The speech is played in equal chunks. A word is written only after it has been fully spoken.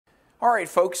All right,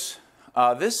 folks,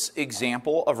 this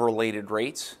example of related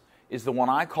rates is the one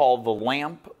I call the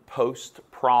lamp post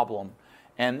problem.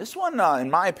 And this one, in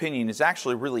my opinion, is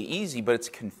actually really easy, but it's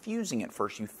confusing at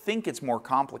first. You think it's more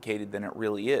complicated than it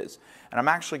really is. And I'm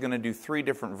actually going to do 3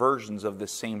 different versions of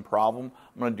this same problem.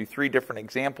 I'm going to do 3 different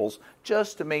examples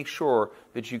just to make sure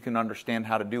that you can understand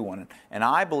how to do one. And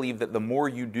I believe that the more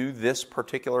you do this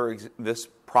particular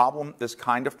problem, this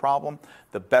kind of problem,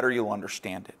 the better you'll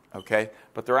understand it, okay?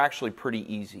 But they're actually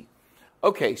pretty easy.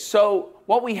 Okay, so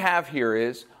what we have here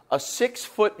is a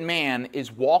 6-foot man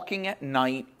is walking at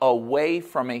night away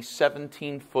from a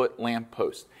 17-foot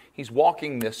lamppost. He's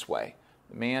walking this way.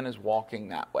 The man is walking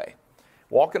that way,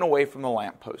 walking away from the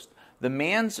lamppost. The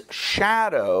man's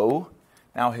shadow,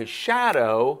 now his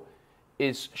shadow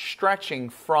is stretching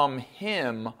from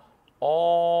him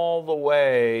all the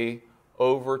way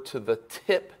over to the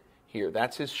tip here.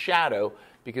 That's his shadow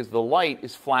because the light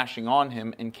is flashing on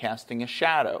him and casting a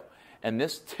shadow. And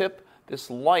this tip, this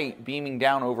light beaming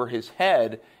down over his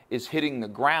head is hitting the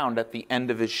ground at the end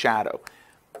of his shadow.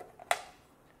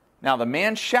 Now the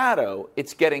man's shadow,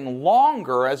 it's getting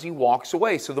longer as he walks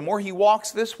away. So the more he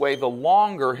walks this way, the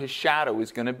longer his shadow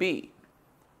is going to be.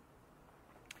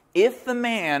 If the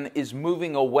man is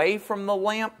moving away from the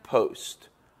lamppost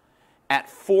at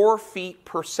 4 feet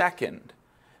per second,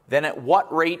 then at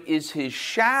what rate is his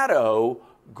shadow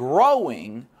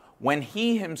growing when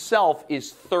he himself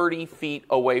is 30 feet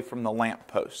away from the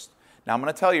lamppost? Now, I'm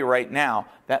going to tell you right now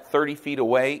that 30 feet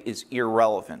away is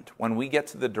irrelevant. When we get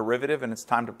to the derivative and it's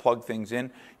time to plug things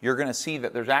in, you're going to see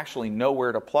that there's actually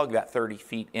nowhere to plug that 30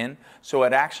 feet in, so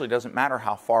it actually doesn't matter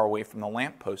how far away from the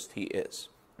lamppost he is.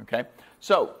 Okay?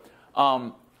 So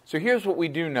here's what we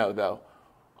do know, though.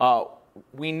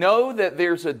 We know that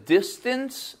there's a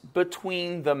distance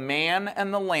between the man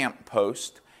and the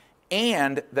lamppost,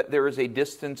 and that there is a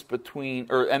distance between,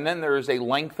 and then there is a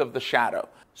length of the shadow.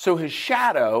 So his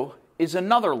shadow is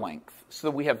another length. So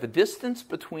we have the distance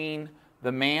between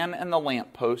the man and the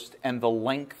lamppost and the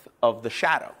length of the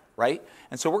shadow, right?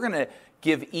 And so we're going to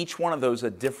give each one of those a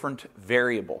different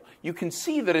variable. You can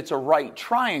see that it's a right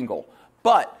triangle,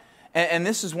 but, and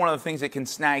this is one of the things that can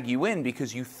snag you in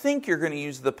because you think you're going to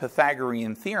use the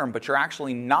Pythagorean theorem, but you're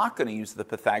actually not going to use the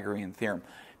Pythagorean theorem,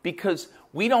 because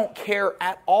we don't care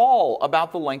at all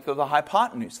about the length of the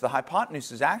hypotenuse. The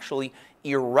hypotenuse is actually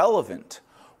irrelevant.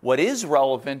 What is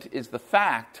relevant is the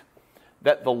fact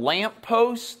that the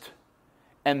lamppost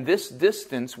and this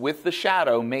distance with the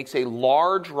shadow makes a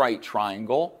large right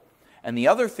triangle. And the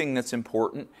other thing that's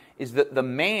important is that the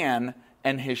man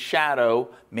and his shadow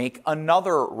make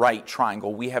another right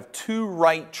triangle. We have 2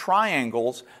 right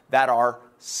triangles that are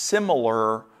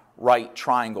similar right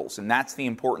triangles, and that's the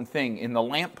important thing in the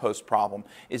lamppost problem,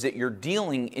 is that you're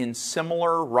dealing in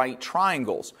similar right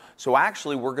triangles. So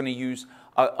actually we're going to use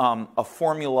a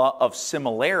formula of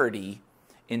similarity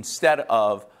instead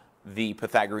of the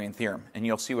Pythagorean theorem, and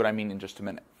you'll see what I mean in just a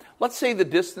minute. Let's say the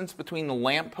distance between the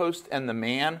lamppost and the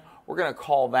man, we're going to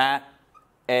call that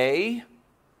A,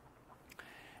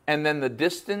 and then the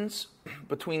distance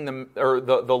between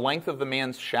the length of the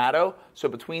man's shadow, so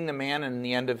between the man and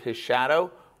the end of his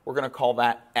shadow, we're going to call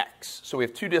that X. So we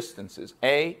have 2 distances,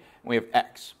 A and we have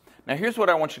X. Now here's what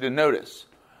I want you to notice.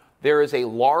 There is a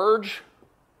large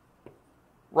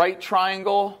right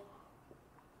triangle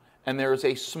and there is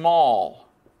a small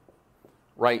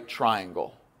right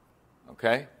triangle.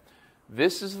 Okay?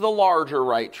 This is the larger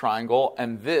right triangle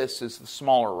and this is the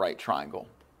smaller right triangle.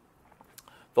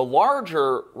 The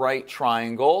larger right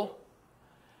triangle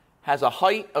has a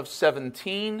height of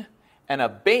 17 and a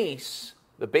base.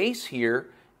 The base here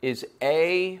is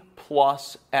A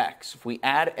plus X. If we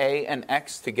add A and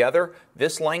X together,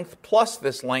 this length plus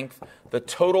this length, the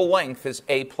total length is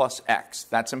A plus X.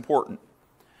 That's important.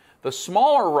 The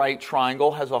smaller right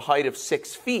triangle has a height of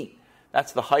 6 feet.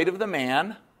 That's the height of the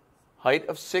man, height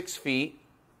of 6 feet,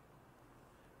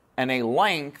 and a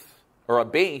length, or a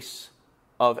base,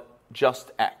 of just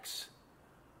X.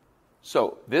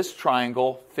 So this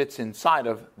triangle fits inside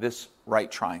of this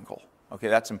right triangle. Okay,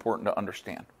 that's important to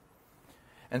understand.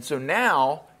 And so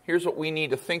now, here's what we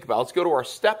need to think about. Let's go to our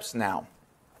steps now.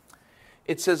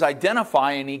 It says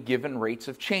identify any given rates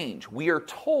of change. We are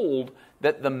told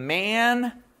that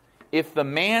if the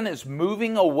man is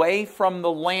moving away from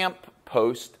the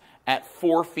lamppost at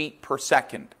 4 feet per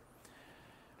second.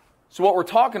 So what we're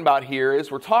talking about here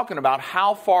is we're talking about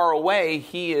how far away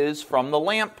he is from the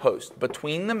lamppost,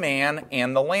 between the man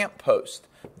and the lamppost.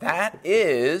 That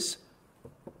is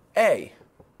A.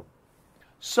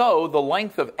 So the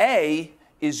length of A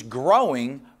is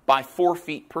growing by 4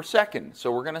 feet per second.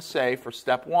 So we're going to say, for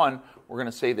step 1, we're going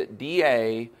to say that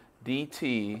dA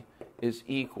dt is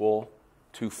equal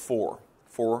to 4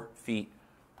 feet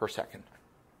per second.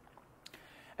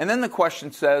 And then the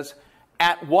question says,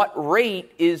 at what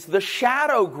rate is the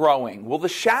shadow growing? Well, the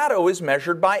shadow is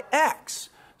measured by x.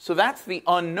 So that's the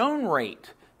unknown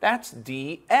rate. That's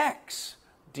dx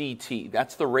dt.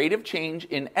 That's the rate of change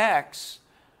in x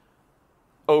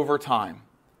over time.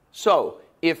 So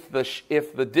if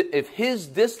his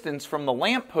distance from the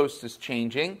lamppost is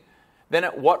changing, then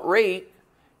at what rate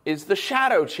is the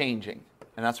shadow changing?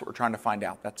 And that's what we're trying to find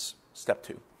out. That's step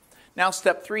 2. Now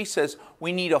step 3 says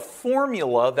we need a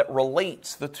formula that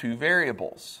relates the two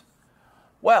variables.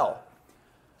 Well,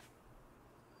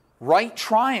 right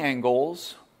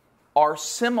triangles are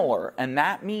similar, and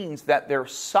that means that their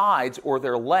sides or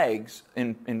their legs,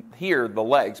 in here the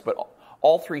legs, but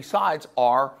all three sides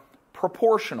are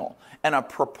proportional. And a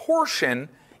proportion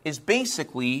is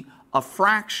basically a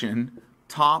fraction,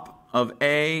 top of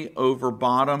A over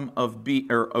bottom of B,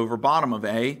 or over bottom of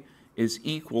A is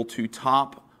equal to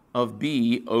top of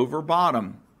B over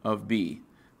bottom of B.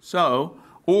 So,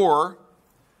 or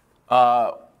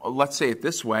let's say it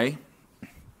this way,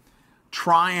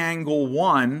 triangle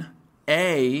 1,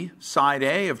 A, side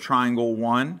A of triangle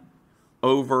 1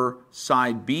 over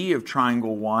side B of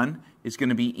triangle 1 is going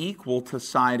to be equal to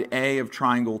side A of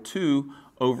triangle 2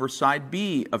 over side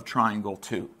B of triangle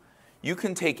 2. You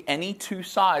can take any two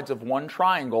sides of one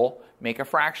triangle, make a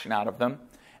fraction out of them,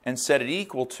 and set it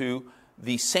equal to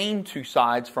the same two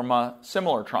sides from a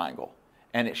similar triangle.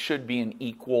 And it should be an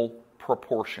equal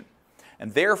proportion.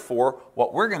 And therefore,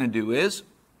 what we're going to do is,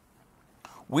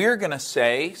 we're going to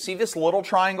say, see this little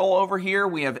triangle over here?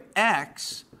 We have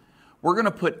x. We're going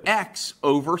to put x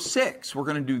over 6. We're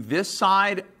going to do this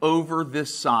side over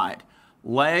this side.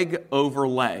 Leg over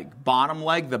leg. Bottom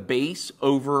leg, the base,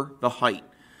 over the height.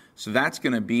 So that's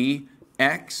going to be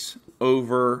x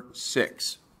over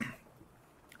 6.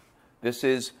 This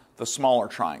is the smaller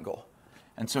triangle.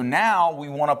 And so now we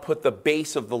want to put the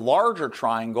base of the larger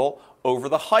triangle over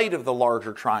the height of the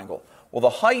larger triangle. Well, the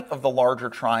height of the larger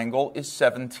triangle is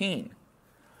 17.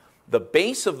 The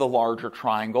base of the larger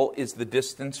triangle is the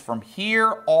distance from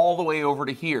here all the way over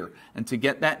to here. And to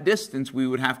get that distance, we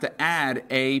would have to add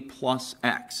a plus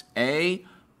x. A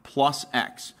plus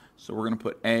x. So we're going to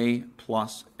put a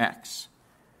plus x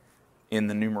in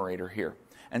the numerator here.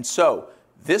 And so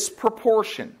this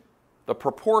proportion, the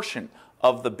proportion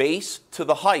of the base to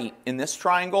the height in this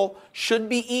triangle should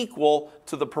be equal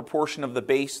to the proportion of the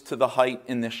base to the height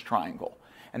in this triangle.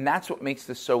 And that's what makes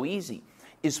this so easy,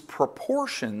 is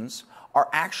proportions are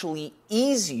actually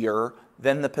easier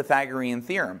than the Pythagorean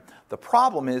theorem. The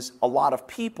problem is a lot of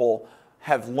people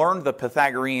have learned the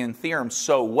Pythagorean theorem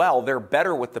so well, they're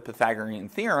better with the Pythagorean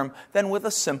theorem than with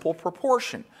a simple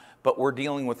proportion. But we're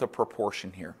dealing with a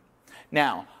proportion here.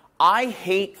 Now, I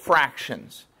hate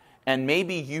fractions. And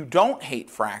maybe you don't hate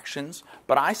fractions,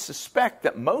 but I suspect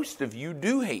that most of you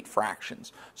do hate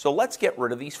fractions. So let's get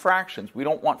rid of these fractions. We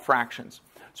don't want fractions.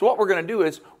 So what we're going to do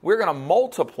is we're going to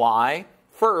multiply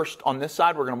first on this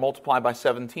side. We're going to multiply by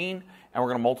 17, and we're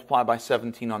going to multiply by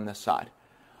 17 on this side.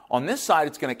 On this side,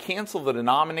 it's going to cancel the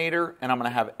denominator, and I'm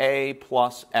going to have a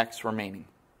plus x remaining.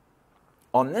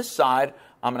 On this side,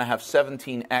 I'm going to have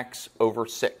 17x over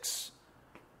 6.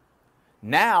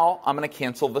 Now, I'm going to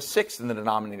cancel the 6 in the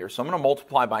denominator. So I'm going to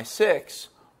multiply by 6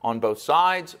 on both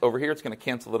sides. Over here, it's going to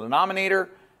cancel the denominator.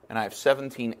 And I have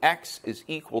 17x is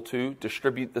equal to,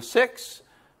 distribute the 6,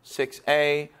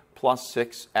 6a plus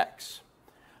 6x.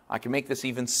 I can make this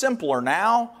even simpler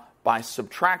now by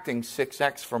subtracting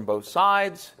 6x from both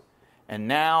sides. And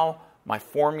now, my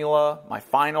formula, my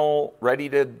final, ready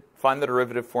to find the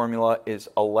derivative formula is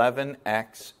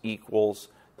 11x equals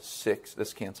 6.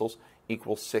 This cancels.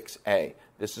 Equals 6a.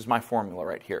 This is my formula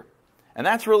right here. And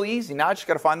that's really easy. Now I just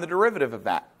got to find the derivative of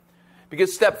that.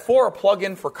 Because step 4, plug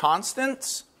in for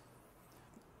constants.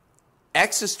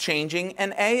 X is changing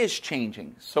and a is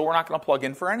changing. So we're not going to plug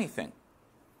in for anything.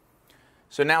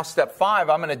 So now step 5,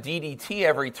 I'm going to ddt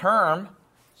every term.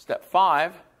 Step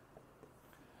 5.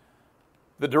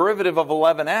 The derivative of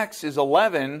 11x is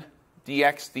 11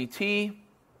 dx dt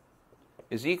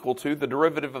is equal to, the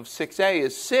derivative of 6a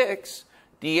is 6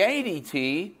 dA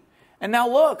dt, and now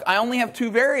look, I only have two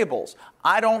variables.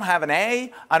 I don't have an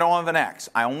a, I don't have an x.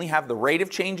 I only have the rate of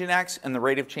change in x and the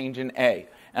rate of change in a.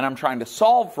 And I'm trying to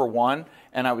solve for one,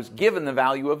 and I was given the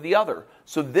value of the other.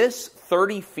 So this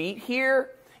 30 feet here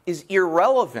is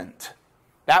irrelevant.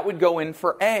 That would go in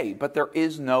for a, but there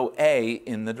is no a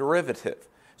in the derivative.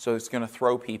 So it's going to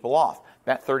throw people off.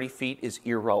 That 30 feet is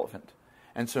irrelevant.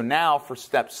 And so now for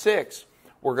step 6,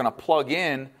 we're going to plug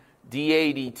in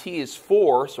dA dt is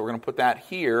 4, so we're going to put that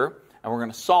here, and we're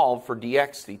going to solve for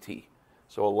dx dt.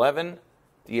 So 11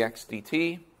 dx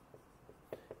dt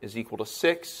is equal to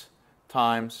 6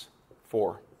 times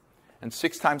 4. And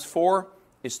 6 times 4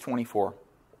 is 24.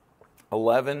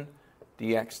 11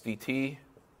 dx dt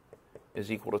is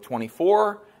equal to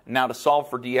 24. Now to solve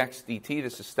for dx dt,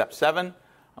 this is step 7.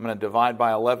 I'm going to divide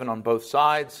by 11 on both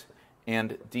sides,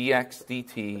 and dx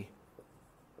dt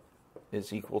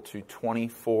is equal to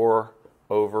 24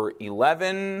 over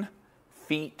 11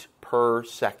 feet per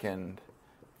second.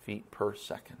 Feet per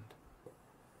second.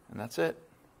 And that's it.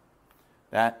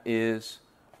 That is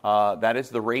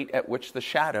the rate at which the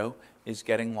shadow is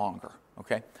getting longer.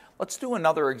 Okay? Let's do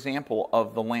another example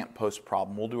of the lamppost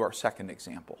problem. We'll do our second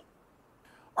example.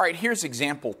 All right, here's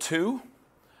example 2.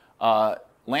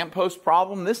 Lamppost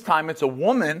problem. This time it's a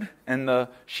woman, and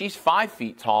she's 5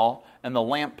 feet tall, and the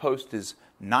lamppost is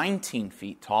 19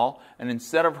 feet tall. And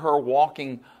instead of her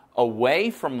walking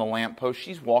away from the lamppost,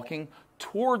 she's walking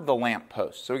toward the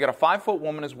lamppost. So we got a 5-foot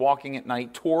woman is walking at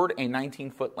night toward a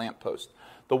 19-foot lamppost.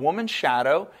 The woman's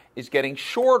shadow is getting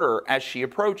shorter as she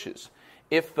approaches.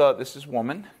 This is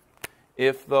woman.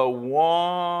 If the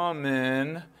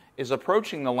woman is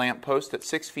approaching the lamppost at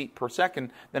 6 feet per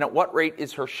second, then at what rate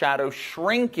is her shadow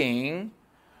shrinking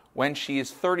when she is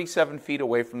 37 feet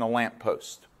away from the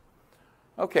lamppost?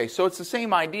 Okay, so it's the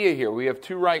same idea here. We have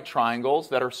 2 right triangles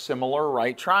that are similar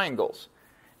right triangles.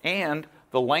 And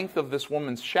the length of this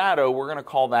woman's shadow, we're going to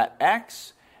call that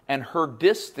x, and her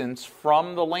distance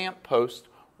from the lamppost,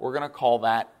 we're going to call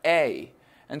that a.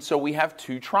 And so we have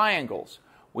 2 triangles.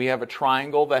 We have a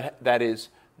triangle that is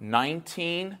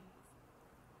 19,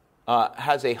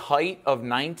 has a height of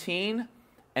 19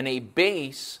 and a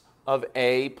base of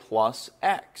a plus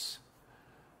x.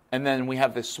 And then we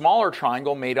have this smaller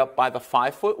triangle made up by the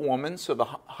 5-foot woman, so the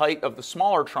height of the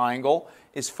smaller triangle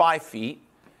is 5 feet,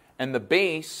 and the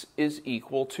base is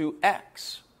equal to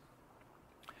x.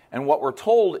 And what we're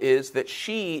told is that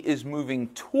she is moving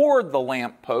toward the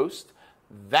lamppost,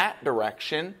 that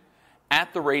direction,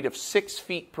 at the rate of 6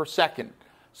 feet per second.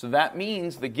 So that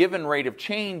means the given rate of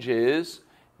change is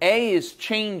A is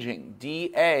changing,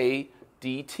 dA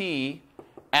dt,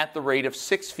 at the rate of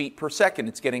 6 feet per second.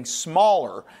 It's getting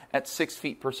smaller at 6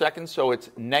 feet per second, so it's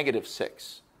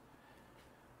 -6.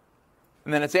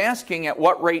 And then it's asking at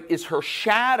what rate is her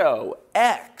shadow,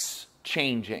 x,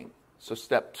 changing. So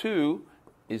step 2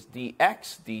 is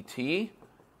dx dt.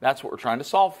 That's what we're trying to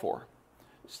solve for.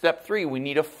 Step 3, we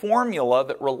need a formula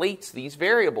that relates these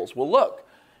variables. Well, look,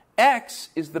 x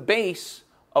is the base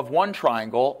of one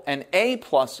triangle, and a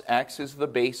plus x is the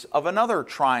base of another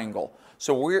triangle.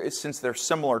 So since they're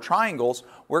similar triangles,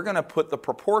 we're going to put the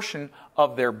proportion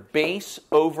of their base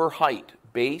over height.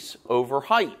 Base over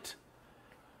height.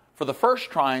 For the first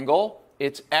triangle,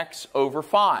 it's x over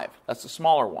 5. That's the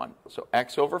smaller one. So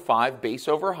x over 5, base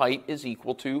over height, is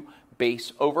equal to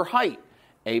base over height.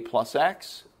 A plus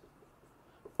x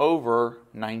over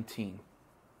 19.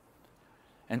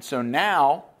 And so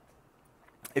now,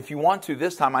 if you want to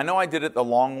this time, I know I did it the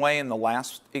long way in the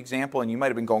last example, and you might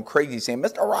have been going crazy saying,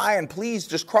 Mr. Ryan, please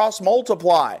just cross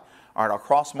multiply. All right, I'll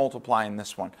cross multiply in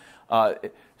this one.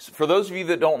 For those of you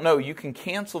that don't know, you can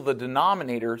cancel the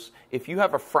denominators. If you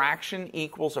have a fraction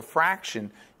equals a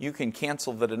fraction, you can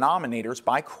cancel the denominators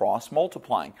by cross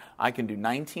multiplying. I can do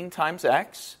 19 times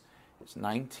x is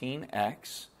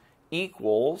 19x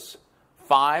equals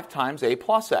 5 times a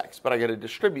plus x. But I got to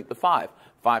distribute the 5.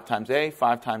 5 times a,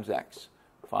 5 times x.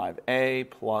 5a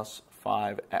plus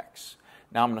 5x.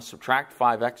 Now I'm going to subtract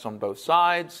 5x on both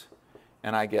sides,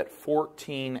 and I get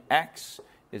 14x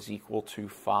is equal to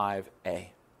 5a.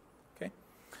 Okay?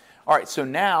 All right, so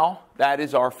now that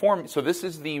is our form. So this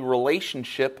is the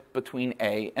relationship between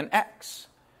a and x.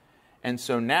 And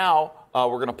so now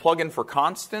we're going to plug in for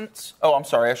constants. Oh, I'm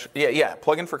sorry.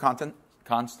 Plug in for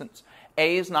constants.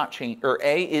 A is not changing, or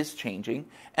A is changing,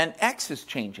 and x is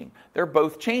changing. They're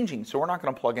both changing, so we're not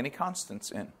going to plug any constants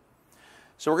in.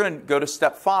 So we're going to go to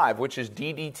step 5, which is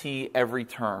d dt every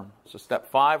term. So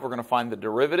step 5, we're going to find the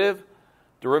derivative.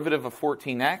 Derivative of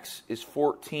 14x is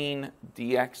 14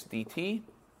 dx dt.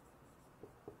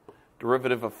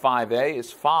 Derivative of 5a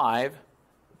is 5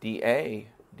 dA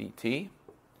dt.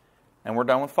 And we're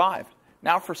done with 5.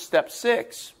 Now for step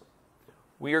 6,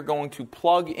 we are going to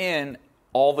plug in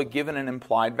all the given and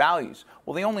implied values.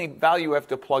 Well, the only value we have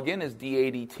to plug in is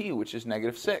dA dt, which is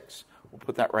 -6. We'll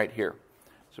put that right here.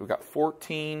 So we've got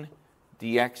 14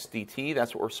 dx dt,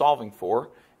 that's what we're solving for,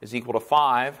 is equal to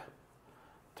 5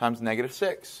 times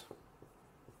 -6.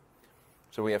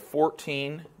 So we have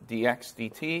 14 dx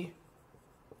dt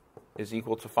is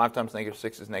equal to 5 times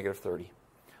 -6 is -30.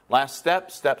 Last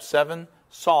step, step 7,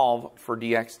 solve for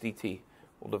dx dt.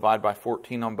 We'll divide by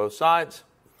 14 on both sides.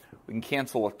 We can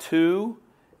cancel a 2,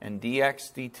 and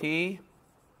dx dt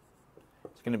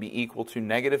is going to be equal to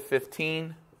negative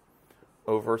 15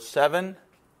 over 7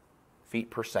 feet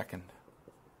per second.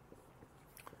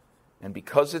 And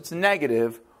because it's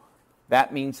negative,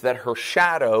 that means that her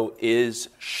shadow is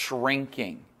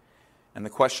shrinking. And the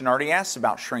question already asks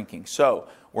about shrinking. So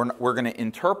we're going to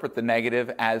interpret the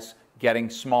negative as getting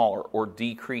smaller or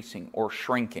decreasing or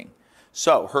shrinking.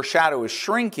 So her shadow is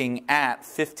shrinking at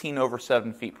 15 over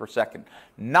 7 feet per second,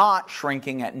 not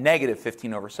shrinking at negative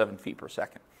 15 over 7 feet per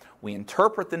second. We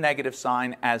interpret the negative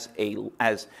sign as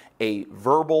a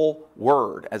verbal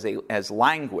word, as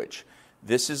language.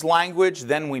 This is language,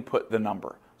 then we put the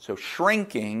number. So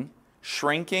shrinking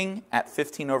at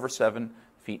 15 over 7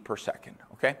 feet per second.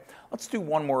 Okay? Let's do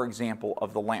one more example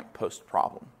of the lamppost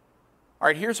problem. All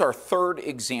right, here's our third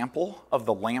example of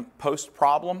the lamppost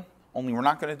problem, only we're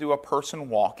not going to do a person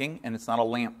walking, and it's not a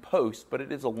lamppost, but it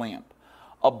is a lamp.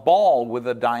 A ball with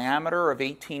a diameter of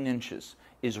 18 inches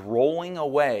is rolling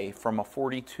away from a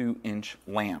 42-inch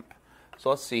lamp. So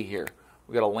let's see here.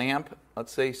 We've got a lamp,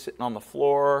 let's say, sitting on the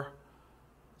floor.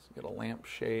 Let's get a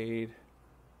lampshade.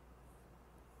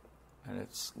 And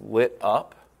it's lit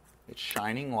up. It's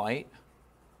shining light.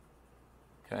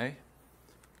 Okay.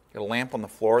 Got a lamp on the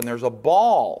floor, and there's a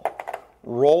ball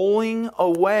rolling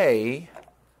away,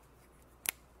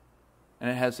 and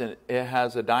it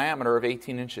has a diameter of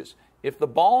 18 inches. If the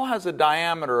ball has a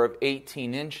diameter of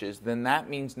 18 inches, then that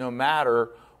means no matter,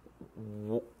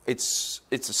 it's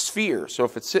a sphere. So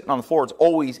if it's sitting on the floor, it's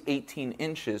always 18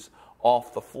 inches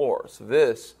off the floor. So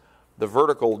the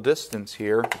vertical distance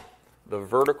here, the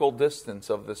vertical distance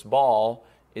of this ball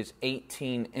is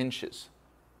 18 inches.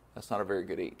 That's not a very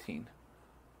good 18.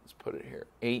 Let's put it here,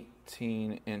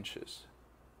 18 inches.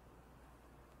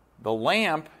 The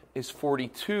lamp is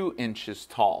 42 inches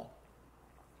tall.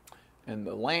 And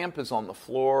the lamp is on the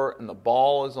floor, and the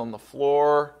ball is on the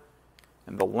floor,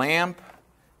 and the lamp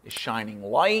is shining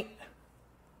light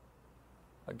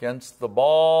against the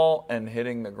ball and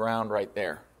hitting the ground right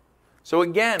there. So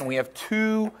again, we have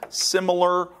two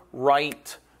similar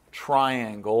right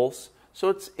triangles. So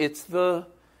it's the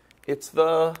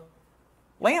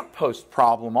lamppost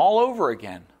problem all over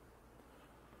again.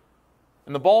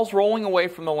 And the ball's rolling away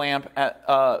from the lamp at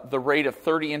the rate of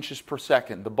 30 inches per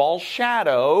second. The ball's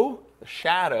shadow,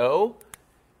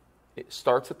 it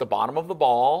starts at the bottom of the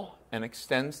ball and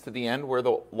extends to the end where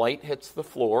the light hits the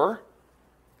floor.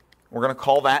 We're going to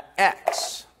call that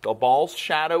x. The ball's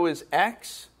shadow is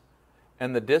x,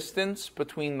 and the distance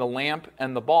between the lamp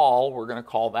and the ball, we're going to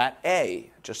call that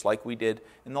a, just like we did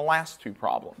in the last two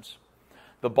problems.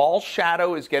 The ball's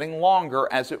shadow is getting longer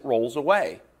as it rolls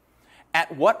away.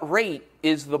 At what rate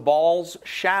is the ball's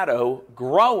shadow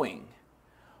growing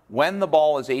when the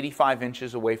ball is 85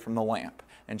 inches away from the lamp?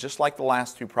 And just like the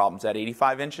last two problems, that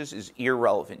 85 inches is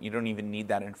irrelevant. You don't even need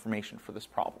that information for this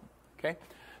problem. Okay?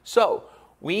 So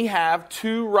we have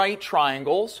two right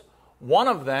triangles. One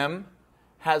of them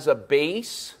has a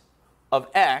base of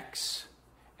x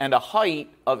and a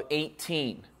height of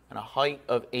 18.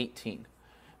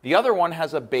 The other one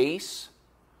has a base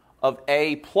of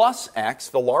a plus x.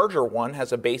 The larger one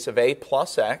has a base of a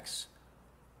plus x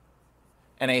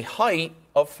and a height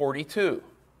of 42.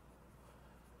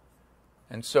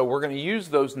 And so we're going to use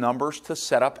those numbers to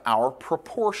set up our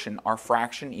proportion, our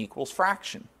fraction equals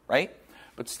fraction, right?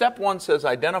 But step one says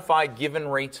identify given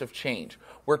rates of change.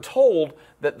 We're told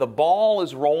that the ball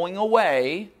is rolling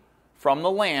away from the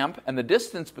lamp, and the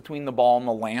distance between the ball and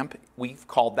the lamp, we've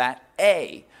called that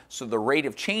a. So the rate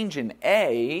of change in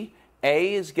a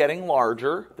is getting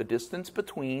larger, the distance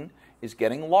between is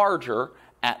getting larger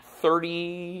at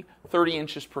 30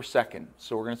 inches per second.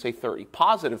 So we're going to say 30,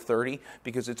 positive 30,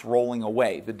 because it's rolling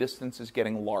away. The distance is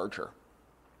getting larger.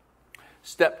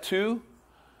 Step two,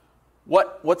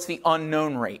 what's the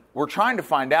unknown rate? We're trying to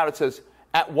find out. It says,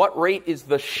 at what rate is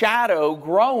the shadow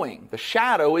growing? The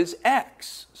shadow is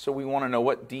x. So we want to know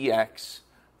what dx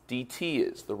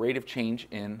dt is, the rate of change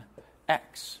in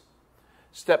x.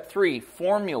 Step three,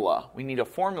 formula. We need a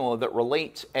formula that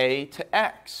relates a to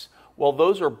x. Well,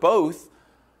 those are both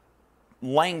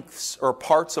lengths or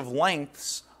parts of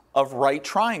lengths of right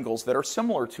triangles that are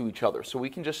similar to each other. So we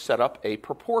can just set up a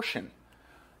proportion.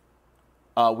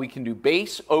 We can do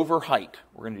base over height.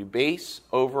 We're going to do base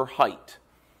over height.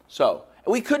 So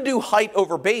we could do height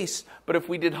over base, but if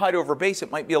we did height over base,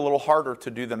 it might be a little harder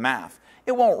to do the math.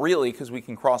 It won't really because we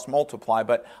can cross multiply,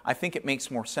 but I think it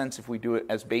makes more sense if we do it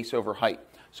as base over height.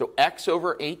 So x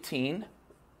over 18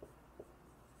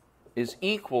 is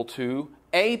equal to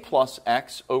a plus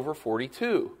x over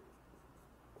 42.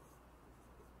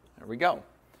 There we go.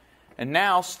 And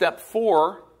now step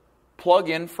four, plug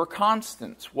in for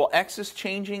constants. Well, x is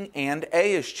changing and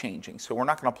a is changing, so we're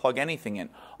not going to plug anything in.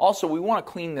 Also, we want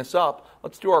to clean this up.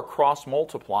 Let's do our cross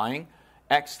multiplying.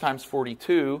 X times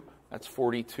 42, that's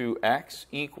 42x,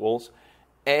 equals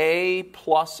a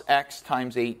plus x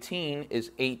times 18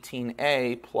 is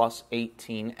 18a plus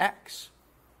 18x.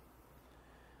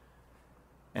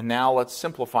 And now let's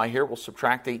simplify here. We'll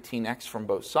subtract 18x from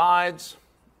both sides,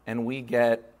 and we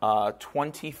get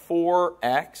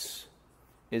 24x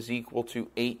is equal to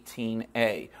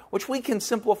 18a, which we can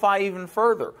simplify even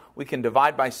further. We can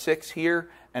divide by 6 here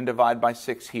and divide by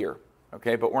 6 here.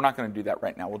 Okay, but we're not going to do that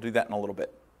right now. We'll do that in a little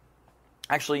bit.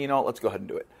 Actually, you know what? Let's go ahead and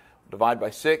do it. Divide by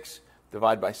 6,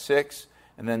 divide by 6,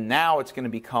 and then now it's going to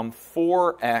become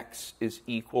 4x is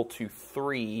equal to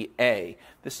 3a.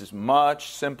 This is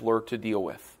much simpler to deal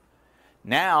with.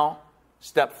 Now,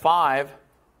 step 5,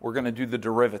 we're going to do the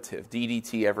derivative, d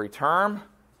dt every term.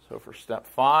 So for step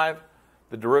 5,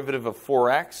 the derivative of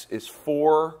 4x is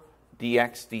 4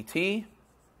 dx dt.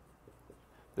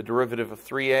 The derivative of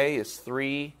 3a is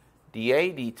 3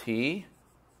 dA dt.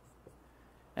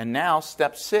 And now,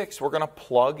 step 6, we're going to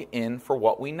plug in for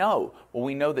what we know. Well,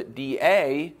 we know that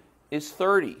dA is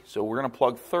 30, so we're going to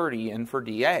plug 30 in for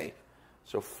dA.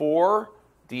 So 4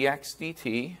 dx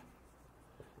dt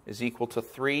is equal to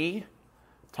 3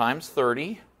 times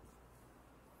 30.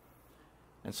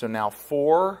 And so now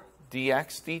 4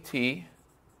 dx dt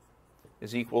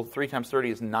is equal to 3 times 30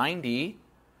 is 90.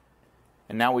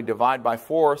 And now we divide by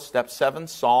 4. Step 7,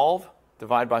 solve.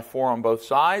 Divide by 4 on both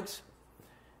sides.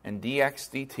 And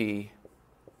dx dt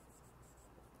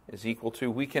is equal to,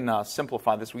 we can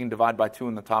simplify this. We can divide by 2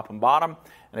 in the top and bottom,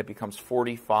 and it becomes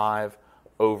 45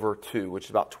 over 2, which is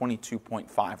about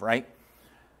 22.5, right?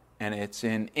 And it's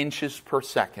in inches per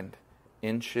second.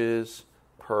 Inches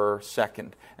per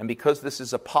second. And because this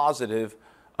is a positive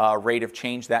rate of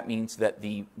change, that means that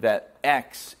that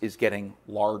x is getting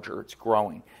larger, it's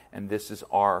growing, and this is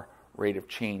our rate of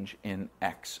change in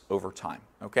x over time.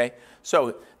 Okay,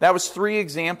 so that was 3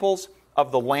 examples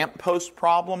of the lamppost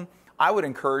problem. I would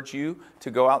encourage you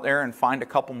to go out there and find a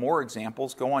couple more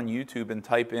examples. Go on YouTube and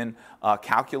type in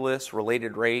calculus,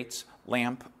 related rates,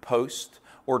 lamppost,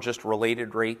 or just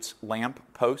related rates,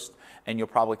 lamppost, and you'll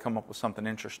probably come up with something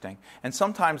interesting. And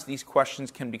sometimes these questions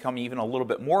can become even a little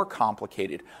bit more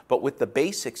complicated, but with the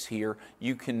basics here,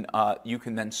 you can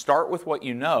then start with what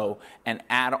you know and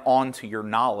add on to your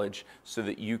knowledge so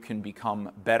that you can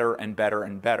become better and better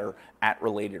and better at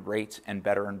related rates and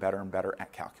better and better and better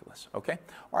at calculus. Okay?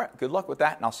 All right, good luck with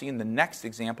that, and I'll see you in the next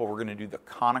example. We're going to do the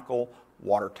conical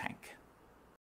water tank.